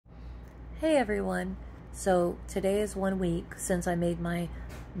Hey everyone, so today is 1 week since I made my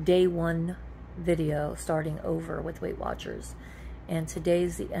day 1 video starting over with Weight Watchers, and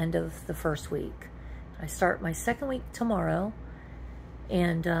today's the end of the first week. I start my second week tomorrow,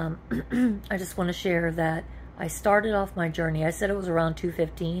 and I just want to share that I started off my journey. I said it was around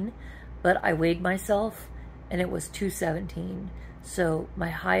 215, but I weighed myself and it was 217. So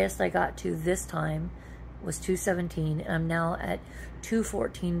my highest I got to this time was 217, and I'm now at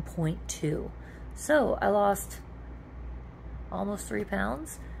 214.2. So I lost almost 3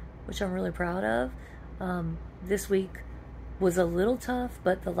 pounds, which I'm really proud of. This week was a little tough,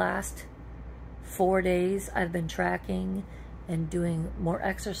 but the last 4 days I've been tracking and doing more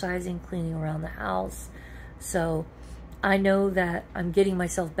exercising, cleaning around the house. So I know that I'm getting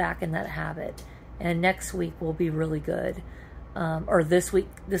myself back in that habit, and next week will be really good. Or this week,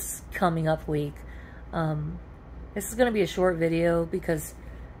 this coming up week. This is going to be a short video because,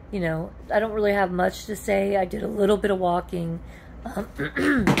 you know, I don't really have much to say. I did a little bit of walking.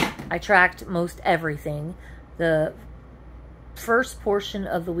 I tracked most everything. The first portion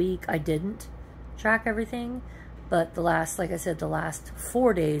of the week, I didn't track everything, but the last, like I said, the last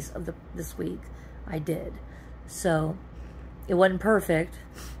 4 days of this week, I did. So it wasn't perfect,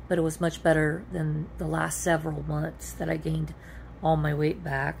 but it was much better than the last several months that I gained all my weight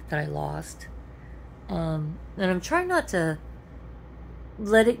back that I lost. And I'm trying not to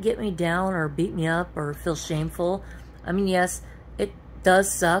let it get me down or beat me up or feel shameful. I mean, yes, it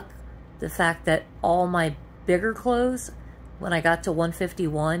does suck, the fact that all my bigger clothes, when I got to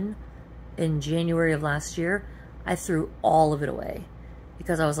 151 in January of last year, I threw all of it away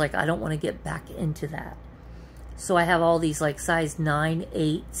because I was like, I don't want to get back into that. So I have all these like size 9,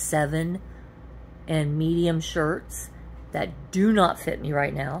 8, 7, and medium shirts that do not fit me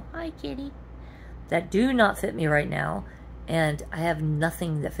right now. Hi, kitty. That do not fit me right now, and I have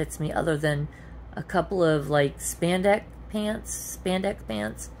nothing that fits me other than a couple of like spandex pants, I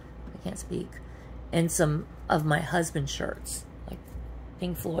can't speak, and some of my husband's shirts, like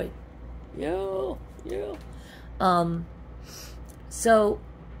Pink Floyd. Yeah. So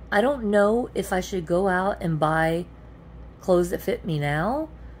I don't know if I should go out and buy clothes that fit me now,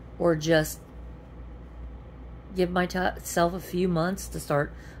 or just give myself a few months to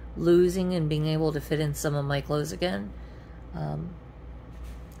start losing and being able to fit in some of my clothes again.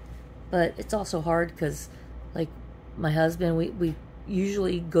 But it's also hard because, like, my husband, we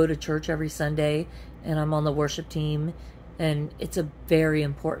usually go to church every Sunday, and I'm on the worship team, and it's a very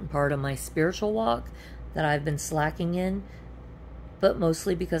important part of my spiritual walk that I've been slacking in, but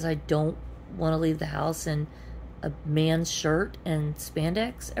mostly because I don't want to leave the house in a man's shirt and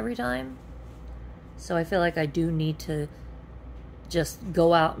spandex every time. So I feel like I do need to just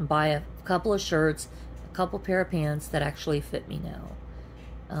go out and buy a couple of shirts, a couple pair of pants that actually fit me now.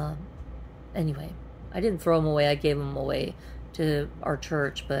 Anyway, I didn't throw them away. I gave them away to our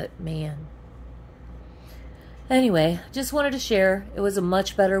church, but man. Anyway, just wanted to share. It was a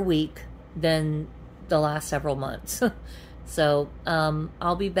much better week than the last several months. So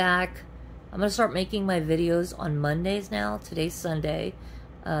I'll be back. I'm going to start making my videos on Mondays now. Today's Sunday,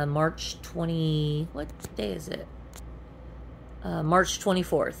 March 20... What day is it? March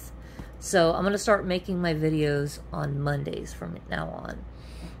 24th. So I'm going to start making my videos on Mondays from now on,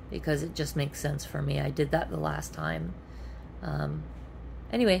 because it just makes sense for me. I did that the last time.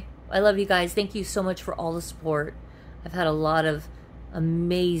 Anyway, I love you guys. Thank you so much for all the support. I've had a lot of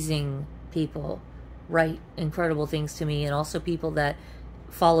amazing people write incredible things to me, and also people that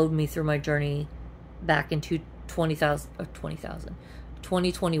followed me through my journey back into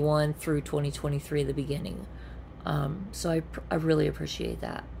 2021 through 2023, the beginning. So I really appreciate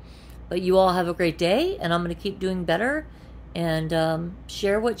that. But you all have a great day, and I'm going to keep doing better, and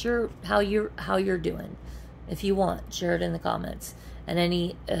share how you're doing. If you want, share it in the comments, and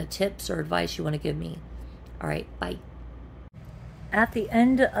any tips or advice you want to give me. All right, bye. At the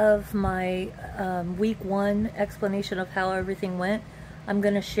end of my week 1 explanation of how everything went, I'm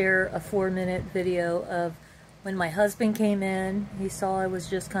going to share a 4-minute video of when my husband came in. He saw I was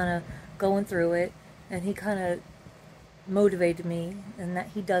just kind of going through it, and he kind of motivated me, and that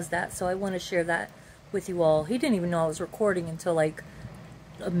he does that, so I want to share that with you all. He didn't even know I was recording until like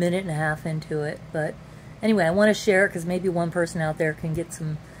a minute and a half into it, but anyway, I want to share it because maybe one person out there can get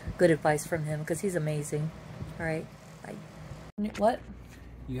some good advice from him, because he's amazing. All right, bye. What?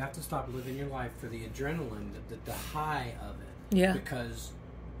 You have to stop living your life for the adrenaline, the high of it. Yeah. Because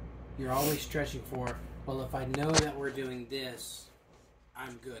you're always stretching for, well, if I know that we're doing this,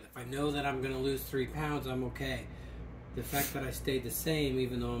 I'm good. If I know that I'm going to lose 3 pounds, I'm okay. The fact that I stayed the same,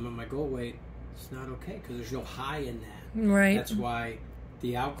 even though I'm at my goal weight, it's not okay, because there's no high in that. Right. That's why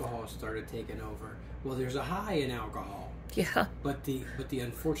the alcohol started taking over. Well, there's a high in alcohol. Yeah. But the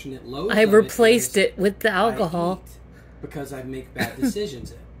unfortunate lows. I replaced it with the alcohol. Because I make bad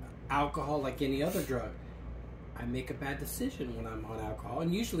decisions. Alcohol, like any other drug, I make a bad decision when I'm on alcohol,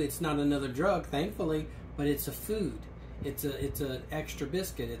 and usually it's not another drug, thankfully, but it's a food. It's a extra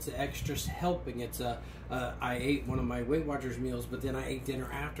biscuit. It's an extra helping. I ate one of my Weight Watchers meals, but then I ate dinner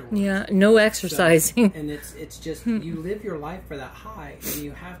afterwards. Yeah, no exercising. So, and it's just you live your life for that high, and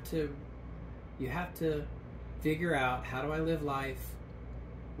you have to figure out, how do I live life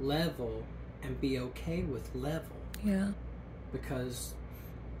level and be okay with level? Yeah. Because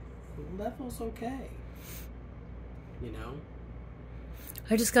level's okay. You know?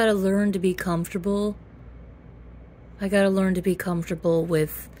 I just got to learn to be comfortable. I got to learn to be comfortable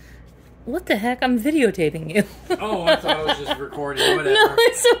with... What the heck? I'm videotaping you. Oh, I thought I was just recording. Whatever. No,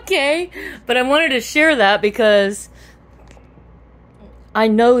 it's okay. But I wanted to share that because I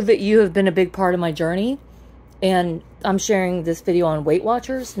know that you have been a big part of my journey. And I'm sharing this video on Weight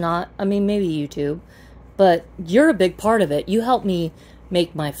Watchers, maybe YouTube. But you're a big part of it. You helped me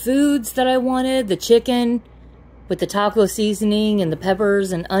make my foods that I wanted. The chicken with the taco seasoning and the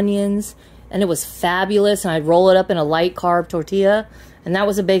peppers and onions. And it was fabulous. And I'd roll it up in a light carb tortilla. And that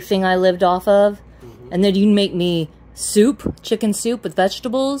was a big thing I lived off of. Mm-hmm. And then you'd make me soup, chicken soup with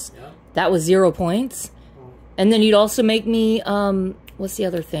vegetables. Yeah. That was 0 points. Oh. And then you'd also make me, what's the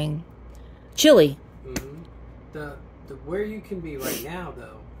other thing? Chili. Mm-hmm. The where you can be right now,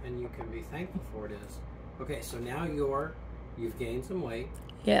 though, and you can be thankful for it is, okay, so now you've gained some weight.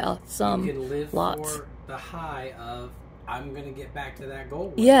 Yeah, some. You can live lots. For the high of, I'm going to get back to that goal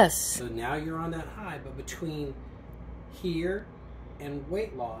weight. Yes. So now you're on that high, but between here and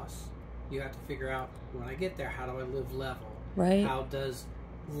weight loss, you have to figure out, when I get there, how do I live level? Right. How does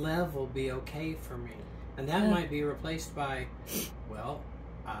level be okay for me? And that might be replaced by, well,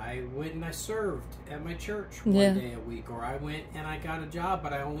 I went and I served at my church one day a week, or I went and I got a job,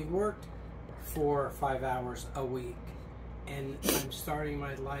 but I only worked 4 or 5 hours a week, and I'm starting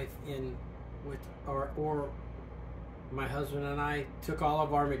my life or my husband and I took all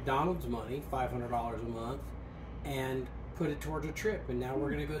of our McDonald's money, $500 a month, and put it towards a trip, and now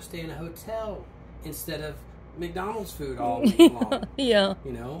we're going to go stay in a hotel instead of McDonald's food all week long. Yeah.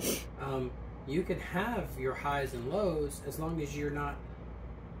 You know, you can have your highs and lows as long as you're not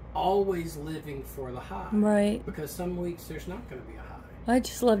always living for the high. Right. Because some weeks there's not going to be a high. I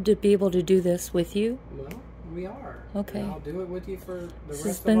just love to be able to do this with you. Well, we are. Okay. And I'll do it with you for the This rest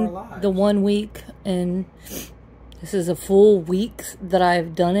has been of our lives. the 1 week, and this is a full week that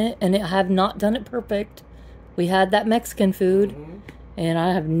I've done it, and I have not done it perfect. We had that Mexican food, and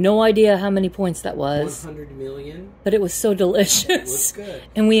I have no idea how many points that was. 100 million. But it was so delicious. It was good.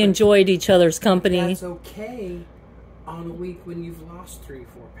 And we enjoyed each other's company. That's okay on a week when you've lost 3 or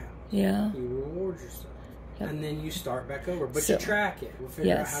 4 pounds. Yeah. You reward yourself. Yep. And then you start back over. But you track it. We'll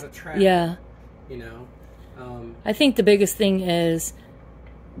figure out how to track it. You know? I think the biggest thing is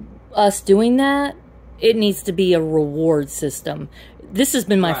us doing that, it needs to be a reward system. This has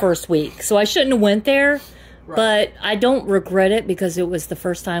been my first week, so I shouldn't have went there. Right. But I don't regret it because it was the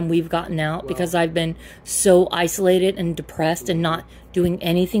first time we've gotten out, because I've been so isolated and depressed and not doing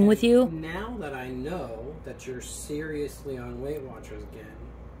anything with you. Now that I know that you're seriously on Weight Watchers again,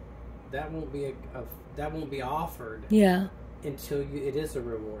 that won't be offered. Yeah. Until it is a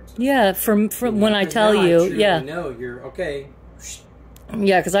reward system. Yeah, from when I tell you, I know you're okay.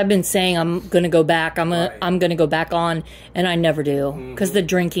 Yeah, because I've been saying I'm going to go back. I'm going to go back on, and I never do, because the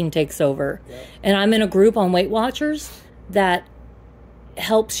drinking takes over. Yep. And I'm in a group on Weight Watchers that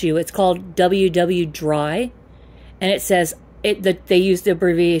helps you. It's called WW Dry, and it says that they use the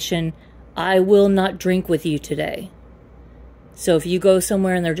abbreviation, I will not drink with you today. So if you go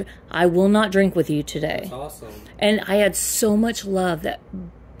somewhere and I will not drink with you today. That's awesome. And I had so much love that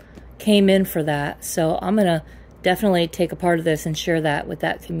came in for that. So I'm going to definitely take a part of this and share that with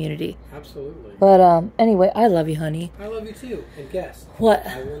that community. Absolutely. But anyway, I love you, honey. I love you too. And guess what?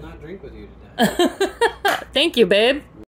 I will not drink with you today. Thank you, babe.